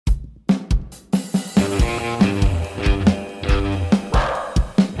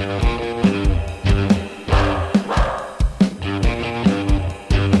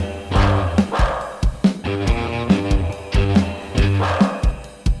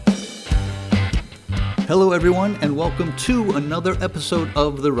Hello, everyone, and welcome to another episode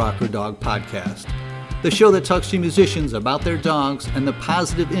of the Rocker Dog Podcast, the show that talks to musicians about their dogs and the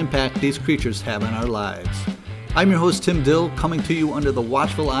positive impact these creatures have on our lives. I'm your host, Tim Dill, coming to you under the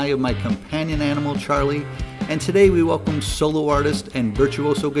watchful eye of my companion animal, Charlie, and today we welcome solo artist and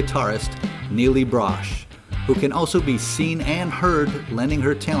virtuoso guitarist, Nili Brosh, who can also be seen and heard lending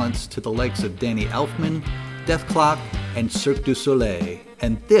her talents to the likes of Danny Elfman, Dethklok, and Cirque du Soleil.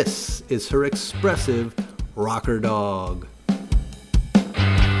 And this is her expressive rocker dog.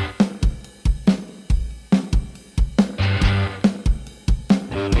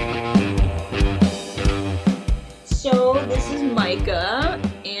 So this is Micha,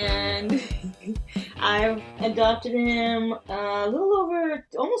 and I've adopted him a little over,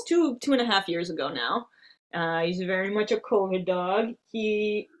 almost two and a half years ago now. He's very much a COVID dog.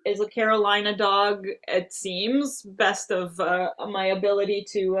 He is a Carolina dog, it seems, best of my ability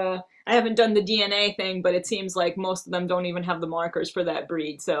to... I haven't done the DNA thing, but it seems like most of them don't even have the markers for that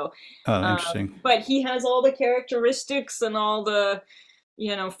breed. So, interesting. But he has all the characteristics and all the,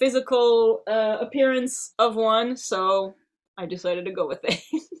 physical appearance of one. So I decided to go with it.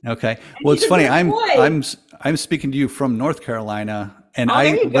 Okay. Well, it's funny. I'm speaking to you from North Carolina, and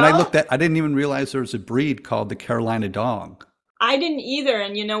when I looked at, I didn't even realize there was a breed called the Carolina Dog. I didn't either,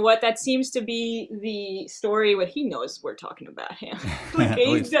 and you know what? That seems to be the story. What he knows we're talking about him.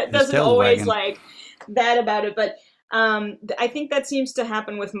 He doesn't always like that about it, but I think that seems to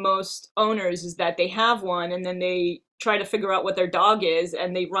happen with most owners is that they have one, and then they try to figure out what their dog is,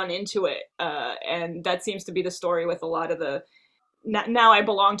 and they run into it, and that seems to be the story with a lot of the. Now I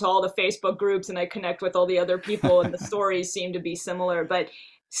belong to all the Facebook groups and I connect with all the other people and the stories seem to be similar. But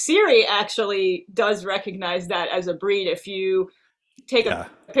Siri actually does recognize that as a breed. If you take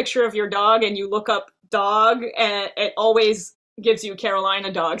a picture of your dog and you look up dog, and it always gives you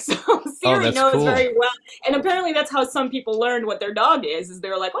Carolina dog. So Siri knows very well. And apparently that's how some people learned what their dog is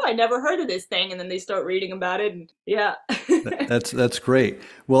they're like, oh, I never heard of this thing. And then they start reading about it. And yeah. That's great.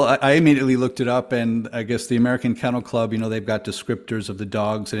 Well, I immediately looked it up, and I guess the American Kennel Club, they've got descriptors of the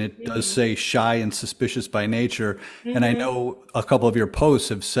dogs, and it does say shy and suspicious by nature. And I know a couple of your posts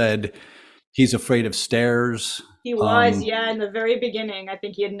have said he's afraid of stairs. He was, in the very beginning. I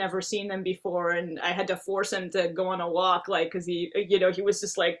think he had never seen them before, and I had to force him to go on a walk, because he was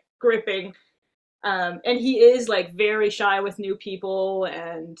just like gripping. And he is like very shy with new people,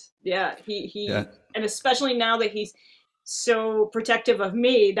 and and especially now that he's so protective of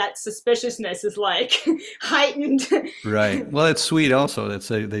me, that suspiciousness is like heightened. Right. Well, it's sweet also. They're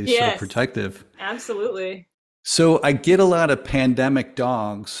so protective. Absolutely. So I get a lot of pandemic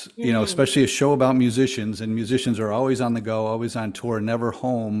dogs, especially a show about musicians, and musicians are always on the go, always on tour, never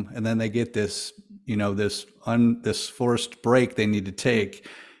home. And then they get this, this forced break they need to take,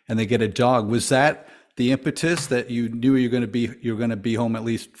 and they get a dog. Was that the impetus that you knew you're going to be home at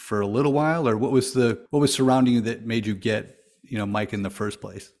least for a little while, or what was surrounding you that made you get, Mike in the first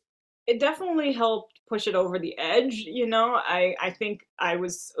place? It definitely helped push it over the edge. I think I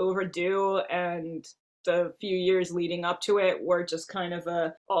was overdue, and the few years leading up to it were just kind of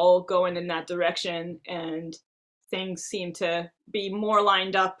all going in that direction, and things seemed to be more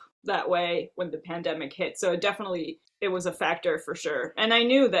lined up that way when the pandemic hit. So it was a factor for sure. And I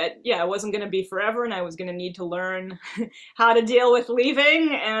knew that, it wasn't going to be forever, and I was going to need to learn how to deal with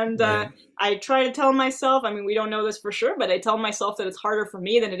leaving. And I try to tell myself, we don't know this for sure, but I tell myself that it's harder for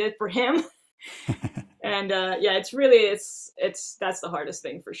me than it is for him. And that's the hardest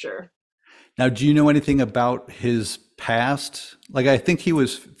thing for sure. Now, do you know anything about his past? Like, I think he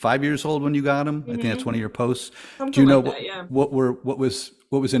was 5 years old when you got him. I think that's one of your posts. Something do you know like that, yeah. what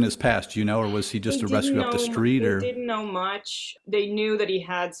was in his past? Do you know, or was he just a rescue up the street? Or they didn't know much. They knew that he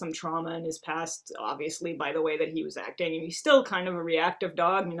had some trauma in his past, obviously, by the way that he was acting. And he's still kind of a reactive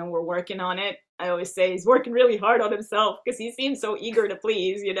dog. We're working on it. I always say he's working really hard on himself because he seems so eager to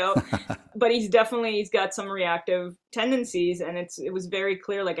please, But he's got some reactive tendencies, and it was very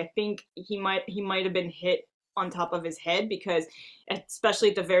clear. Like, I think he might have been hit on top of his head, because especially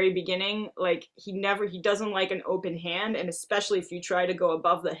at the very beginning, like he doesn't like an open hand, and especially if you try to go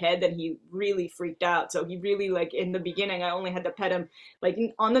above the head, then he really freaked out. So he really, like, in the beginning, I only had to pet him like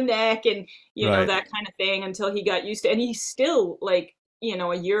on the neck and that kind of thing until he got used to it. And he's still like,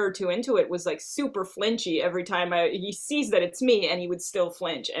 a year or two into it, was like super flinchy every time he sees that it's me, and he would still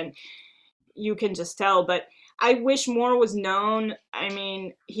flinch, and you can just tell. But I wish more was known.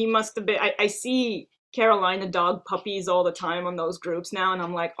 He must have been, I see Carolina dog puppies all the time on those groups now, and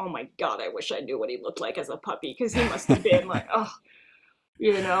I'm like, oh my God, I wish I knew what he looked like as a puppy, because he must have been like,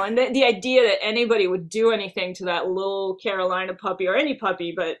 and the idea that anybody would do anything to that little Carolina puppy, or any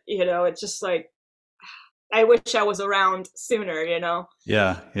puppy, but it's just like, I wish I was around sooner, you know.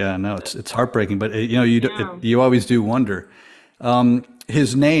 Yeah, no, it's heartbreaking, but you know, Yeah. you always do wonder.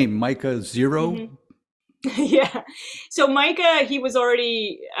 His name, Micah Zero. Hmm. Yeah. So Micah, he was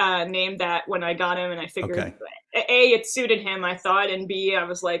already named that when I got him, and I figured Okay. A, it suited him, I thought, and B, I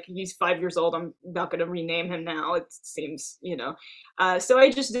was like, he's 5 years old. I'm not going to rename him now. It seems, you know. So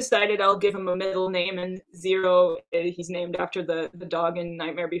I just decided I'll give him a middle name, and Zero, he's named after the dog in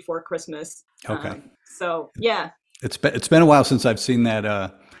Nightmare Before Christmas. Okay. So yeah. It's been a while since I've seen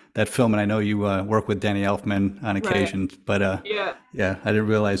that film, and I know you work with Danny Elfman on Right. occasion, but Yeah. yeah, I didn't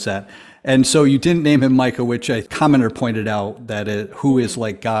realize that. And so you didn't name him Micah, which a commenter pointed out that who is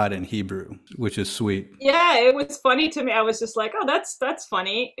like God in Hebrew, which is sweet. Yeah, it was funny to me. I was just like, oh, that's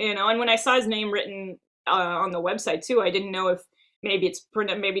funny, you know. And when I saw his name written on the website too, I didn't know if maybe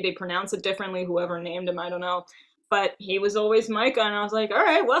they pronounce it differently. Whoever named him, I don't know. But he was always Micah, and I was like, all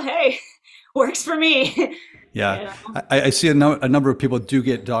right, well, hey, works for me. Yeah, You know? I see a number of people do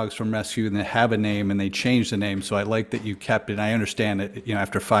get dogs from rescue and they have a name and they change the name. So I like that you kept it. I understand that, you know,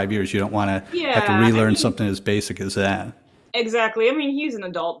 after 5 years, you don't want to have to Yeah, I relearn mean, something as basic as that. exactly. I mean, he's an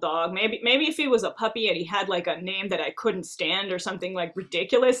adult dog. Maybe if he was a puppy and he had like a name that I couldn't stand or something like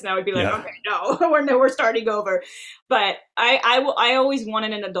ridiculous, and I would be like, Yeah. okay, no, we're starting over. But I always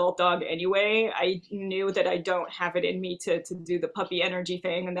wanted an adult dog anyway. I knew that I don't have it in me to do the puppy energy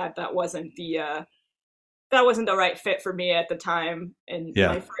thing, and that wasn't the right fit for me at the time. And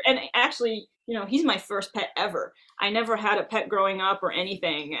Yeah. and actually, you know, he's my first pet ever. I never had a pet growing up or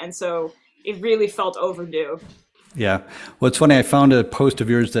anything, and so it really felt overdue. Yeah. Well, it's funny. I found a post of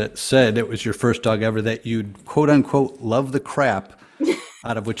yours that said it was your first dog ever that you'd quote unquote love the crap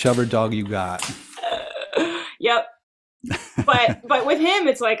out of whichever dog you got. Yep. But with him,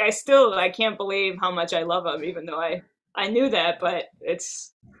 it's like I can't believe how much I love him, even though I knew that. But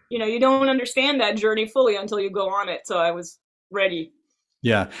it's, you know, you don't understand that journey fully until you go on it. So I was ready.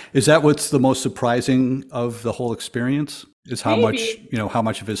 Yeah. Is that what's the most surprising of the whole experience? Is how much, Maybe. you know, how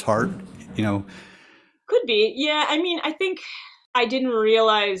much of his heart, you know, Could be. Yeah, I mean, I think I didn't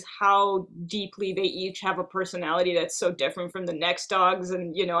realize how deeply they each have a personality that's so different from the next dogs.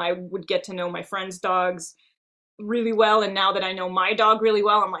 And, you know, I would get to know my friends' dogs really well. And now that I know my dog really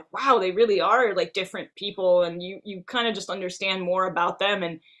well, I'm like, wow, they really are like different people. And you kind of just understand more about them.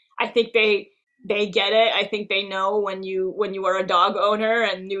 And I think they get it. I think they know when you are a dog owner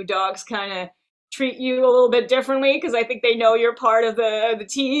and new dogs kind of treat you a little bit differently because I think they know you're part of the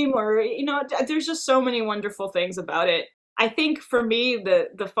team, or you know, there's just so many wonderful things about it. I think for me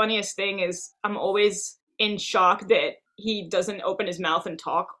the funniest thing is I'm always in shock that he doesn't open his mouth and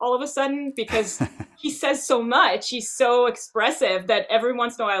talk all of a sudden because he says so much. He's so expressive that every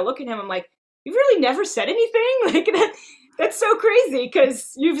once in a while I look at him, I'm like, you've really never said anything? Like that's so crazy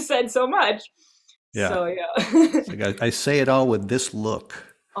because you've said so much. yeah. So yeah. It's like I say it all with this look.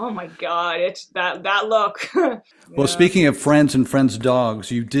 Oh my God, it's that look. Well, Yeah. speaking of friends and friends'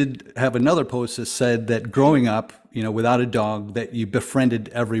 dogs, you did have another post that said that growing up, you know, without a dog, that you befriended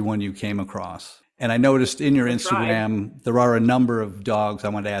everyone you came across. And I noticed in your I tried. Instagram, there are a number of dogs I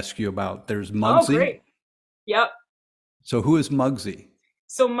wanted to ask you about. There's Oh, Muggsy. great. Yep. So who is Muggsy?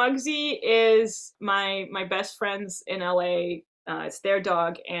 So Muggsy is my best friends in LA. It's their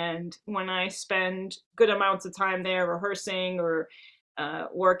dog, and when I spend good amounts of time there rehearsing or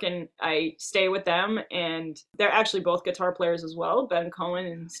working, I stay with them. And they're actually both guitar players as well, Ben Cohen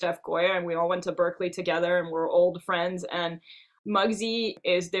and Steph Goya, and we all went to Berkeley together, and we're old friends. And Muggsy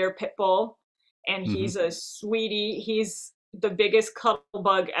is their pit bull, and Hmm. he's a sweetie. He's the biggest cuddle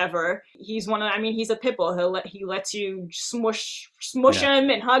bug ever. He's one of, I mean, he's a pit bull. He lets you smush Yeah. him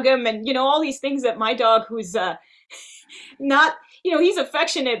and hug him, and you know all these things that my dog, who's not, you know, he's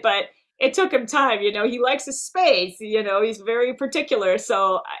affectionate, but it took him time. You know, he likes his space. You know, he's very particular.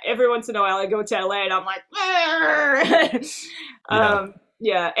 So every once in a while, I go to LA and I'm like, Yeah.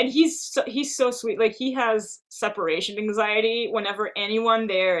 yeah. And he's so sweet. Like he has separation anxiety. Whenever anyone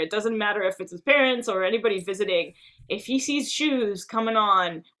there, it doesn't matter if it's his parents or anybody visiting. If he sees shoes coming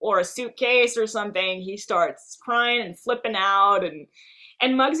on or a suitcase or something, he starts crying and flipping out. And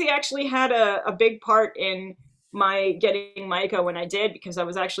Muggsy actually had a big part in my getting Micah when I did, because I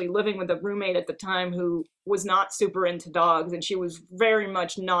was actually living with a roommate at the time who was not super into dogs, and she was very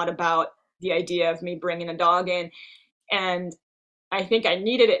much not about the idea of me bringing a dog in. And I think I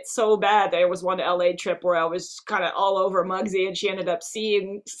needed it so bad. There was one LA trip where I was kind of all over Muggsy, and she ended up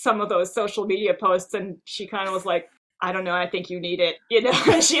seeing some of those social media posts, and she kind of was like, I don't know, I think you need it. You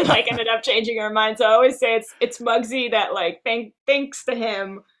know, she like ended up changing her mind. So I always say it's Muggsy that like thanks to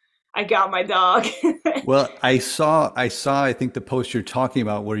him, I got my dog. Well, I think the post you're talking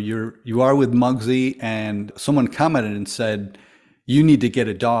about where you are with Muggsy, and someone commented and said, you need to get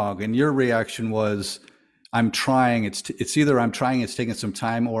a dog. And your reaction was, I'm trying. It's either I'm trying, it's taking some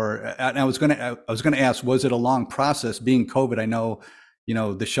time, or, and I was going to ask, was it a long process being COVID? I know,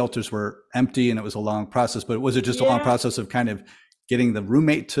 the shelters were empty and it was a long process, but was it just a long process of kind of getting the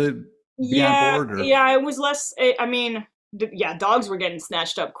roommate to be on board? Or? Yeah, it was less, I mean, yeah, dogs were getting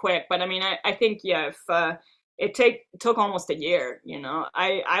snatched up quick, but I mean, I think, yeah, if it took almost a year,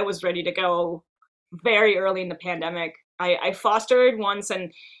 I was ready to go very early in the pandemic. I fostered once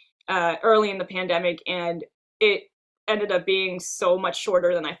and early in the pandemic, and it ended up being so much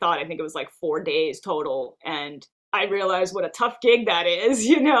shorter than I thought. I think it was like 4 days total, and I realized what a tough gig that is,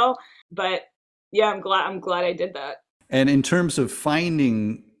 But yeah, I'm glad I did that. And in terms of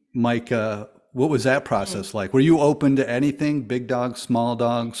finding Micha, what was that process like? Were you open to anything? Big dog, small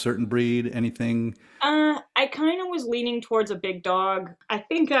dog, certain breed, anything? I kind of was leaning towards a big dog. I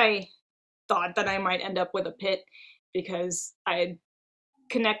think I thought that I might end up with a pit because I had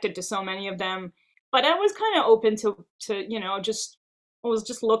connected to so many of them. But I was kind of open to just I was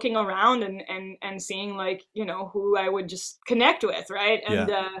just looking around and seeing like, who I would just connect with, right?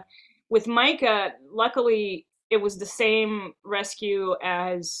 And with Micha, luckily it was the same rescue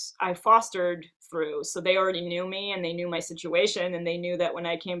as I fostered through. So they already knew me and they knew my situation, and they knew that when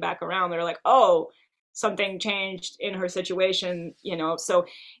I came back around, they were like, oh, something changed in her situation, so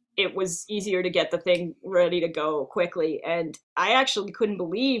it was easier to get the thing ready to go quickly. And I actually couldn't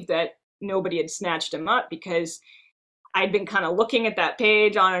believe that nobody had snatched him up, because I'd been kind of looking at that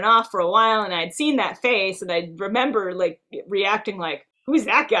page on and off for a while, and I'd seen that face, and I remember like reacting like, who's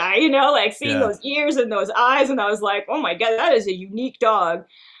that guy? Like seeing those ears and those eyes. And I was like, oh my God, that is a unique dog.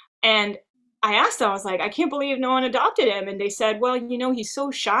 And I asked them, I was like, I can't believe no one adopted him. And they said, well, he's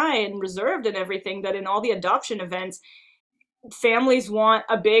so shy and reserved and everything that in all the adoption events, families want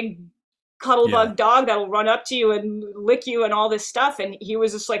a big cuddlebug dog that'll run up to you and lick you and all this stuff. And he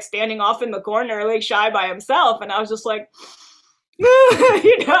was just like standing off in the corner, like shy by himself. And I was just like,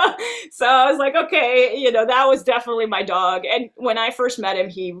 so I was like, okay, that was definitely my dog. And when I first met him,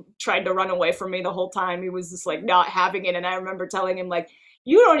 he tried to run away from me the whole time. He was just like not having it. And I remember telling him like,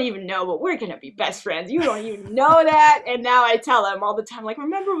 you don't even know, but we're going to be best friends. You don't even know that. And now I tell him all the time, like,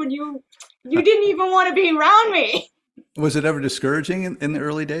 remember when you didn't even want to be around me? Was it ever discouraging in the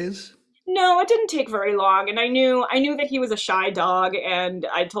early days? No, it didn't take very long. And I knew that he was a shy dog. And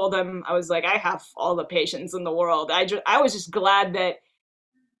I told him, I was like, I have all the patience in the world. I was just glad that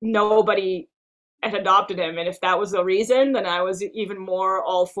nobody had adopted him. And if that was the reason, then I was even more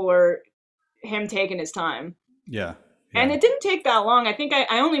all for him taking his time. Yeah. And it didn't take that long. I think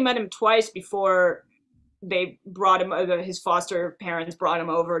I only met him twice before they brought him, his foster parents brought him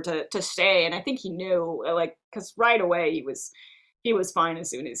over to stay. And I think he knew, like, because right away he was fine as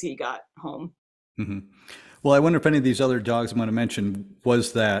soon as he got home. Mm-hmm. Well, I wonder if any of these other dogs I'm going to mention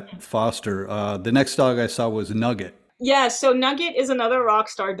was that foster. The next dog I saw was Nugget. Yeah, so Nugget is another rock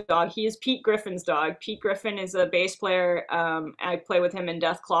star dog. He is Pete Griffin's dog. Pete Griffin is a bass player. I play with him in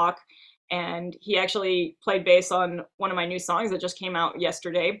Dethklok, and he actually played bass on one of my new songs that just came out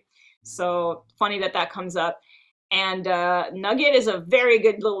yesterday. So funny that comes up. And Nugget is a very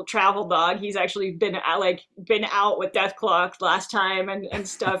good little travel dog. He's actually been out with Dethklok last time and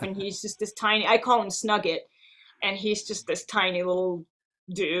stuff. And he's just this tiny. I call him Snugget, and he's just this tiny little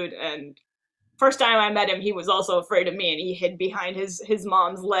dude. And first time I met him, he was also afraid of me, and he hid behind his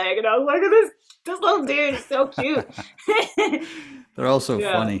mom's leg. And I was like, this little dude is so cute. They're also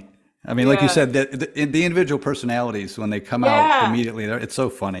funny. I mean, like you said, the individual personalities, when they come out immediately, it's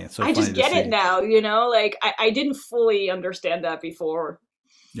so funny. It's so funny to see. I just get it now, like I didn't fully understand that before.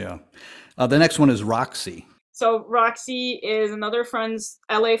 Yeah. The next one is Roxy. So Roxy is another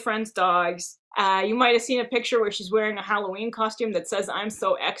LA friend's dogs. You might have seen a picture where she's wearing a Halloween costume that says, I'm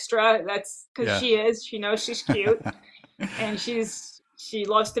so extra. That's because she is. She knows she's cute. And she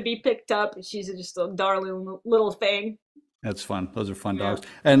loves to be picked up. She's just a darling little thing. That's fun. Those are fun dogs.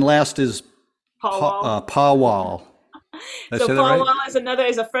 And last is Pawwal. So Pawwal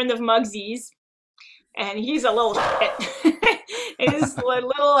is a friend of Muggsy's, and he's a little shit. He's a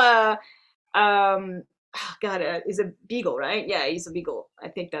little he's a beagle, right? Yeah, he's a beagle. I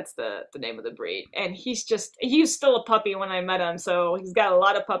think that's the name of the breed. And he was still a puppy when I met him, so he's got a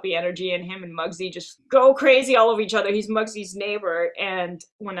lot of puppy energy, and him and Muggsy just go crazy all over each other. He's Muggsy's neighbor, and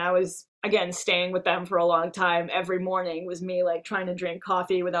when I was again staying with them for a long time, every morning was me like trying to drink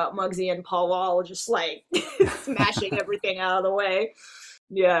coffee without Muggsy and Pawwal just like smashing everything out of the way.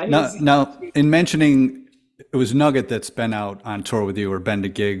 Yeah. Now in mentioning it was Nugget that's been out on tour with you or been to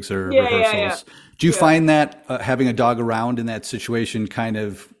gigs or Yeah, yeah, yeah. rehearsals. Do you Yeah. find that having a dog around in that situation kind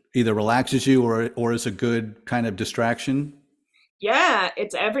of either relaxes you or is a good kind of distraction? Yeah,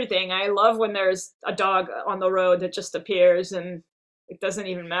 it's everything. I love when there's a dog on the road that just appears and it doesn't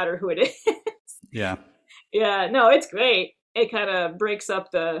even matter who it is. Yeah. Yeah, no, it's great. It kind of breaks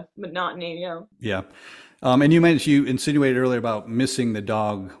up the monotony. Yeah. And you insinuated earlier about missing the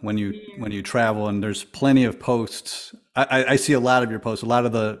dog when Mm, you travel, and there's plenty of posts. I see a lot of your posts, a lot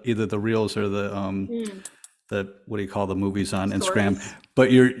of the either the reels or mm. the what do you call the movies on Instagram. Stories. But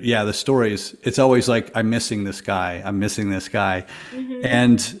the stories. It's always like I'm missing this guy. I'm missing this guy, Hmm.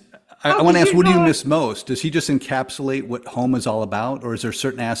 and I Oh, want to because ask, what do you miss most? Does he just encapsulate what home is all about, or is there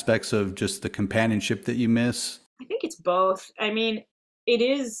certain aspects of just the companionship that you miss? I think it's both. I mean, it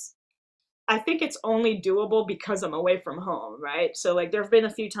is. I think it's only doable because I'm away from home, right? So like there have been a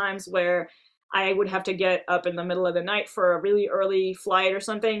few times where I would have to get up in the middle of the night for a really early flight or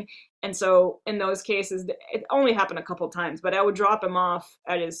something. And so in those cases, it only happened a couple times, but I would drop him off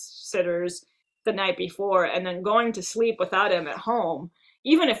at his sitter's the night before and then going to sleep without him at home,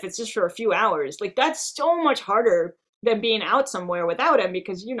 even if it's just for a few hours. Like that's so much harder than being out somewhere without him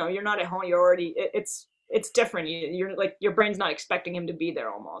because you're not at home. You're already it's different. You're like your brain's not expecting him to be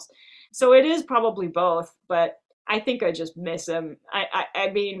there almost. So it is probably both, but I think I just miss him. I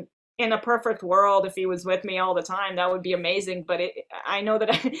mean, in a perfect world, if he was with me all the time, that would be amazing. But I know that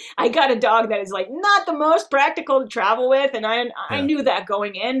I got a dog that is like not the most practical to travel with, and I Yeah. knew that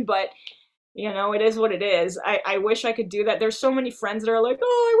going in, but it is what it is. I wish I could do that. There's so many friends that are like,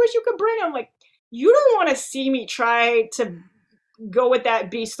 oh, I wish you could bring him. Like, you don't want to see me try to go with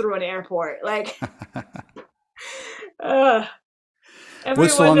that beast through an airport. Like, uh,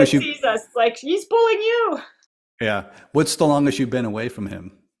 What's the everyone that longest you? sees us, like, he's pulling you. Yeah. What's the longest you've been away from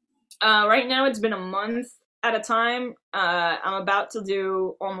him? Right now, it's been a month at a time. I'm about to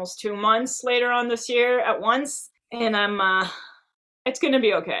do almost 2 months later on this year at once, and it's gonna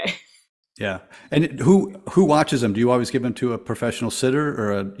be okay. Yeah. And who watches him? Do you always give him to a professional sitter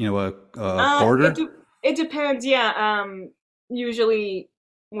or a It boarder? it depends. Yeah. Usually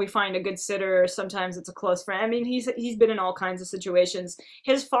we find a good sitter. Sometimes it's a close friend. I mean, he's been in all kinds of situations.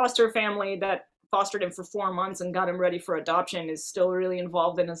 His foster family that fostered him for 4 months and got him ready for adoption is still really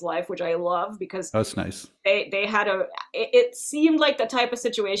involved in his life, which I love because That's nice. they had it seemed like the type of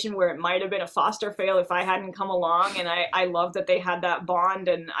situation where it might have been a foster fail if I hadn't come along, and I love that they had that bond,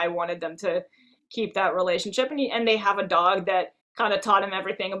 and I wanted them to keep that relationship, and they have a dog that kind of taught him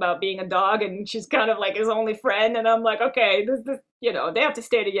everything about being a dog, and she's kind of like his only friend, and I'm like, okay, this they have to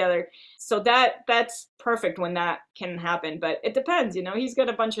stay together. So that's perfect when that can happen, but it depends. He's got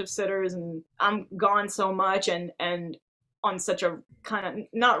a bunch of sitters and I'm gone so much, and on such a kind of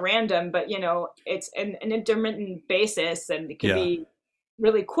not random, but it's an intermittent basis, and it could Yeah. be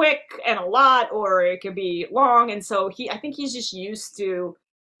really quick and a lot, or it could be long. And so I think he's just used to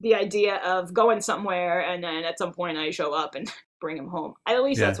the idea of going somewhere, and then at some point I show up and bring him home. At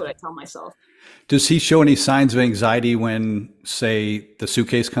least Yeah. that's what I tell myself. Does he show any signs of anxiety when, say, the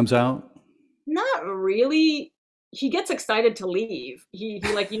suitcase comes out? Not really. He gets excited to leave. He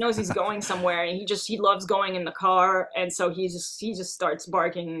like he knows he's going somewhere, and he loves going in the car, and so he just starts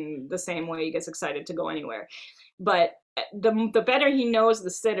barking the same way he gets excited to go anywhere. But the better he knows the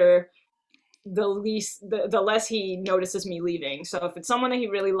sitter, the less he notices me leaving. So if it's someone that he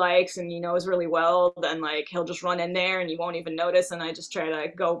really likes and he knows really well, then like he'll just run in there and he won't even notice, and I just try to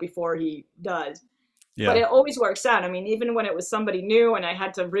go before he does. But Yeah. it always works out. I mean, even when it was somebody new and I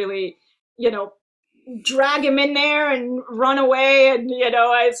had to really, you know, drag him in there and run away, and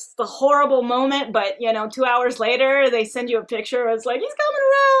it's the horrible moment, but 2 hours later they send you a picture, it's like he's coming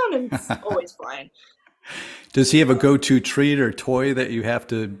around, and it's always fine. Does he have a go-to treat or toy that you have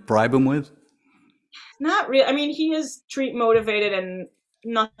to bribe him with? Not really. I mean, he is treat motivated and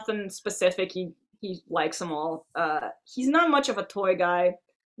nothing specific. He likes them all. He's not much of a toy guy,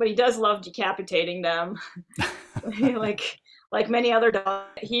 but he does love decapitating them. like like many other dogs,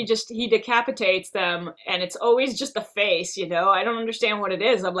 he decapitates them, and it's always just the face. I don't understand what it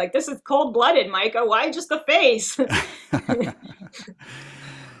is. I'm like, this is cold blooded, Micah. Why just the face?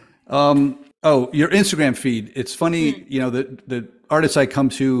 Oh, your Instagram feed. It's funny, Mm, the artists I come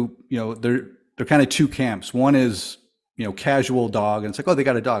to, they're kind of two camps. One is, casual dog, and it's like, oh, they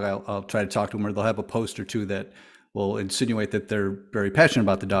got a dog. I'll try to talk to them, or they'll have a post or two that will insinuate that they're very passionate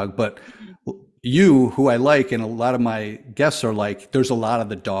about the dog. But mhm, you, who I like, and a lot of my guests are like, there's a lot of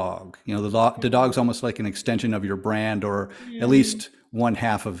the dog. The dog's almost like an extension of your brand, or at mhm, least one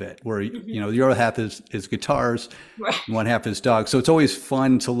half of it, where, mhm. the other half is guitars, Right. and one half is dog. So it's always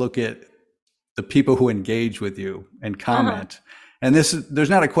fun to look at the people who engage with you and comment. And there's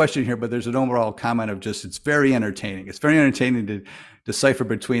not a question here, but there's an overall comment of just, it's very entertaining. It's very entertaining to decipher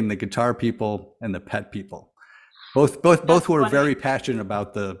between the guitar people and the pet people. Both who are very passionate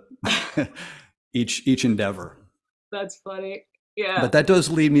about the each endeavor. That's funny. Yeah. But that does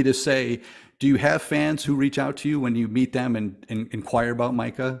lead me to say, do you have fans who reach out to you when you meet them and inquire about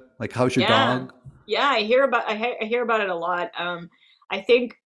Micha? Like, how's your dog? Yeah, I hear about it a lot. I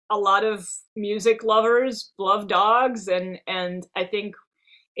think a lot of music lovers love dogs, and I think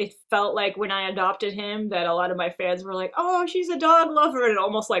it felt like when I adopted him that a lot of my fans were like, "Oh, she's a dog lover," and it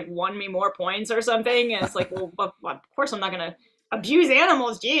almost like won me more points or something. And it's like, well, of course I'm not gonna abuse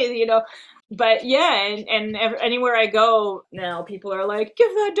animals, geez, you know. But yeah, and anywhere I go now, people are like, "Give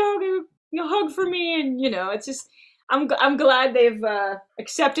that dog a hug for me," and you know, it's just I'm glad they've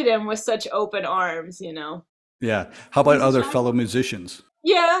accepted him with such open arms, you know. Yeah. How about other fellow musicians?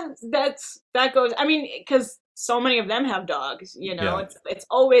 Yeah, that goes. I mean, because so many of them have dogs, you know. Yeah. It's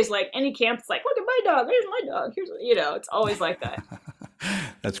always like any camp. It's like, look at my dog. Here's my dog. Here's, you know. It's always like that.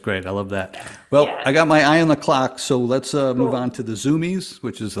 That's great. I love that. Well, yeah. I got my eye on the clock, so let's move on to the zoomies,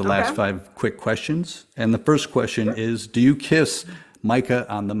 which is the last 5 quick questions. And the first question is: do you kiss Micha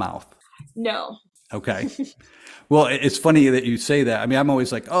on the mouth? No. Okay. Well, it's funny that you say that. I mean, I'm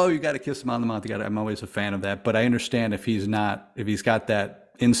always like, oh, you got to kiss him on the mouth. I'm always a fan of that. But I understand if he's got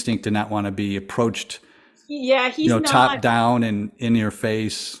that instinct to not want to be approached. Yeah, he's not top down and in your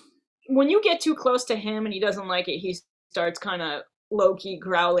face. When you get too close to him and he doesn't like it, he starts kind of low key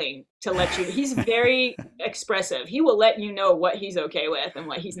growling to let you. He's very expressive. He will let you know what he's okay with and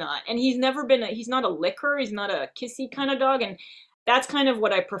what he's not. And he's not a licker. He's not a kissy kind of dog. And that's kind of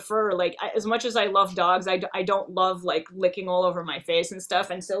what I prefer. Like, as much as I love dogs, I don't love like licking all over my face and stuff.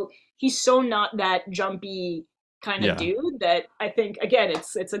 And so he's so not that jumpy kind of dude that I think, again,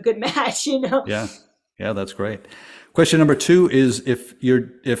 it's a good match, you know? Yeah. Yeah, that's great. Question number 2 is if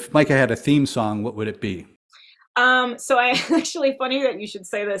Micha had a theme song, what would it be? So I actually, funny that you should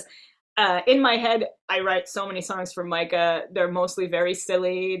say this. In my head, I write so many songs for Micha. They're mostly very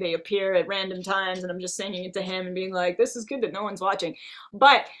silly. They appear at random times, and I'm just singing it to him and being like, this is good that no one's watching.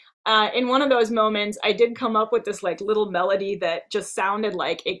 But in one of those moments, I did come up with this like little melody that just sounded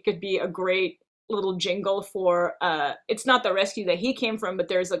like it could be a great little jingle for, it's not the rescue that he came from, but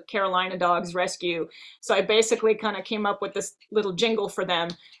there's a Carolina Dogs rescue. So I basically kind of came up with this little jingle for them,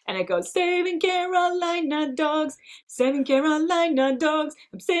 and it goes, saving Carolina dogs, saving Carolina dogs,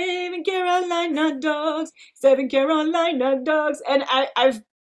 I'm saving Carolina dogs, saving Carolina dogs. And I've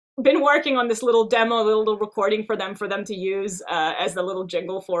been working on this little demo, little recording for them to use as the little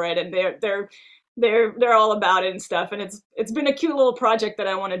jingle for it, and they're all about it and stuff. And it's been a cute little project that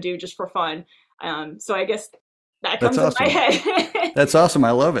I want to do just for fun. So I guess that comes in my head. That's awesome.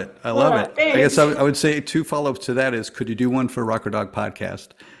 I love it. I love it. Thanks. I guess I would say 2 follow-ups to that is, could you do one for Rocker Dog Podcast?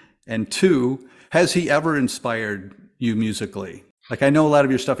 And 2, has he ever inspired you musically? Like, I know a lot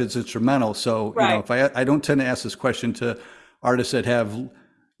of your stuff is instrumental. So, you know, if I don't tend to ask this question to artists that have,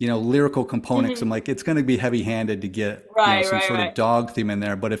 you know, lyrical components. I'm like, it's going to be heavy-handed to get some sort of dog theme in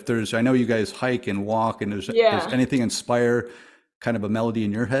there. But if there's, I know you guys hike and walk, and does anything inspire kind of a melody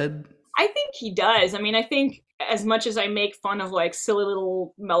in your head? I think he does. I mean, I think as much as I make fun of like silly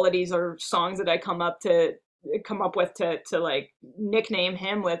little melodies or songs that I come up with to like nickname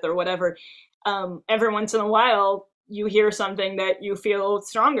him with or whatever, every once in a while you hear something that you feel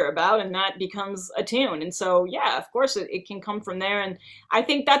stronger about, and that becomes a tune. And so, yeah, of course it can come from there. And I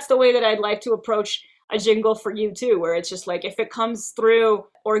think that's the way that I'd like to approach a jingle for you too, where it's just like, if it comes through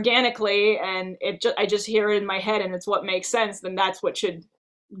organically and I just hear it in my head and it's what makes sense, then that's what should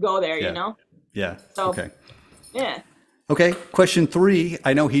go there, you know? Yeah. So, okay. Yeah. Okay. Question 3.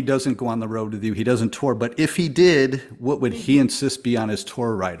 I know he doesn't go on the road with you. He doesn't tour, but if he did, what would he insist be on his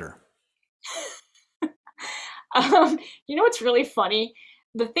tour rider? You know what's really funny?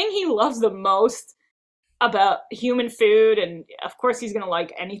 The thing he loves the most about human food, and of course he's going to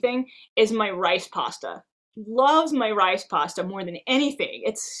like anything, is my rice pasta. He loves my rice pasta more than anything.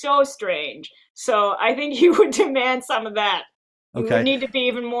 It's so strange. So I think he would demand some of that. Okay. You would need to be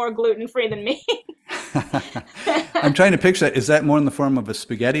even more gluten-free than me. I'm trying to picture that. Is that more in the form of a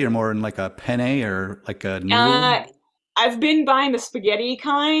spaghetti or more in like a penne or like a noodle? I've been buying the spaghetti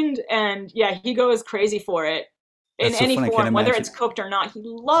kind, and yeah, he goes crazy for it in any form, whether it's cooked or not. He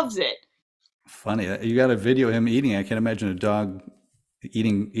loves it. Funny. You got a video of him eating. I can't imagine a dog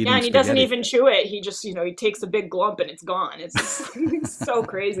eating yeah, and spaghetti. He doesn't even chew it. He just, you know, he takes a big glump and it's gone. It's just, it's so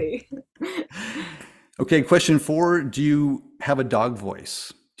crazy. Okay, question 4. Do you have a dog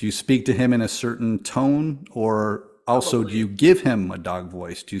voice? Do you speak to him in a certain tone, or also do you give him a dog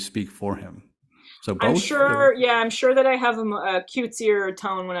voice? Do you speak for him? So both? I'm sure, yeah, I'm sure that I have a cutesier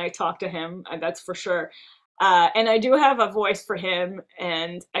tone when I talk to him. That's for sure. And I do have a voice for him,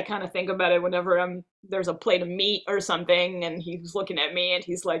 and I kind of think about it whenever there's a plate of meat or something, and he's looking at me, and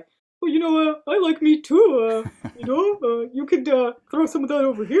he's like, "Well, I like meat too. You could throw some of that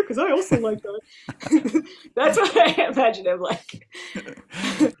over here because I also like that." That's what I imagine him like.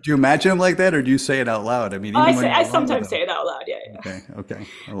 Do you imagine him like that, or do you say it out loud? I mean, I sometimes say it out loud. Yeah, yeah. Okay.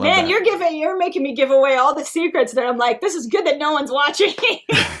 I love Man, that. you're making me give away all the secrets that I'm like, this is good that no one's watching.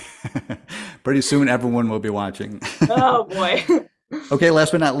 Pretty soon, everyone will be watching. Oh boy. Okay,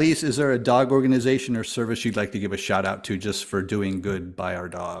 last but not least, is there a dog organization or service you'd like to give a shout out to just for doing good by our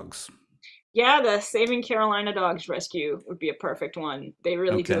dogs? Yeah, the Saving Carolina Dogs Rescue would be a perfect one. They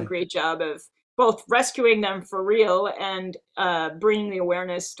really do a Okay. great job of both rescuing them for real and bringing the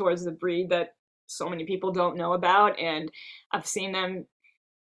awareness towards the breed that so many people don't know about. And I've seen them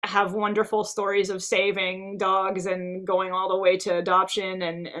have wonderful stories of saving dogs and going all the way to adoption,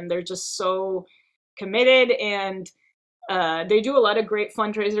 and they're just so committed. And they do a lot of great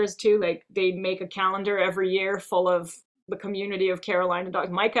fundraisers too. Like they make a calendar every year full of the community of Carolina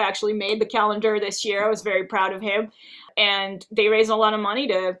dogs. Micha actually made the calendar this year. I was very proud of him. And they raise a lot of money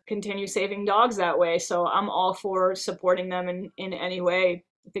to continue saving dogs that way. So I'm all for supporting them in any way.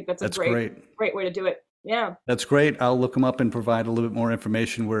 I think that's a That's great. great way to do it. Yeah. That's great. I'll look them up and provide a little bit more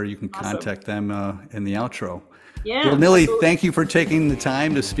information where you can Awesome. contact them in the outro. Yeah. Well, Nili, absolutely. thank you for taking the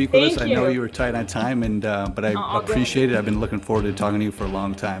time to speak with us. Thank I know you. you were tight on time, and but I All good. appreciate it. I've been looking forward to talking to you for a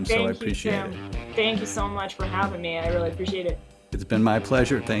long time, so I Thank you, appreciate Tim. it. Thank you so much for having me. I really appreciate it. It's been my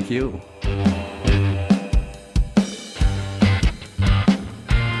pleasure. Thank you.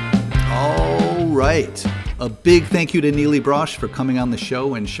 All right. A big thank you to Nili Brosh for coming on the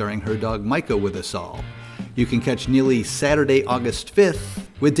show and sharing her dog Micha with us all. You can catch Nili Saturday, August 5th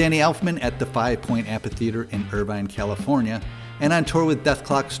with Danny Elfman at the 5 Amphitheater in Irvine, California, and on tour with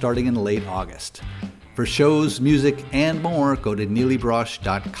Dethklok starting in late August. For shows, music, and more, go to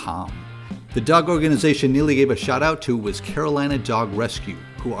nilibrosh.com. The dog organization Nili gave a shout out to was Carolina Dog Rescue,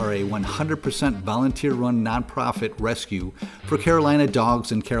 who are a 100% volunteer-run nonprofit rescue for Carolina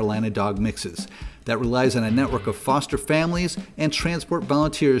dogs and Carolina dog mixes that relies on a network of foster families and transport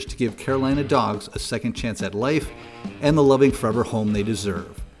volunteers to give Carolina dogs a second chance at life and the loving forever home they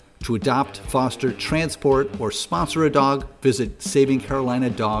deserve. To adopt, foster, transport, or sponsor a dog, visit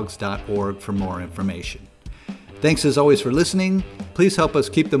savingcarolinadogs.org for more information. Thanks as always for listening. Please help us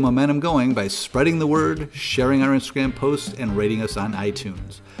keep the momentum going by spreading the word, sharing our Instagram posts, and rating us on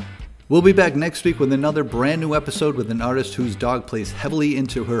iTunes. We'll be back next week with another brand new episode with an artist whose dog plays heavily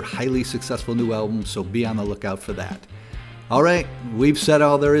into her highly successful new album, so be on the lookout for that. All right, we've said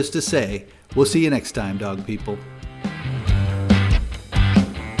all there is to say. We'll see you next time, dog people.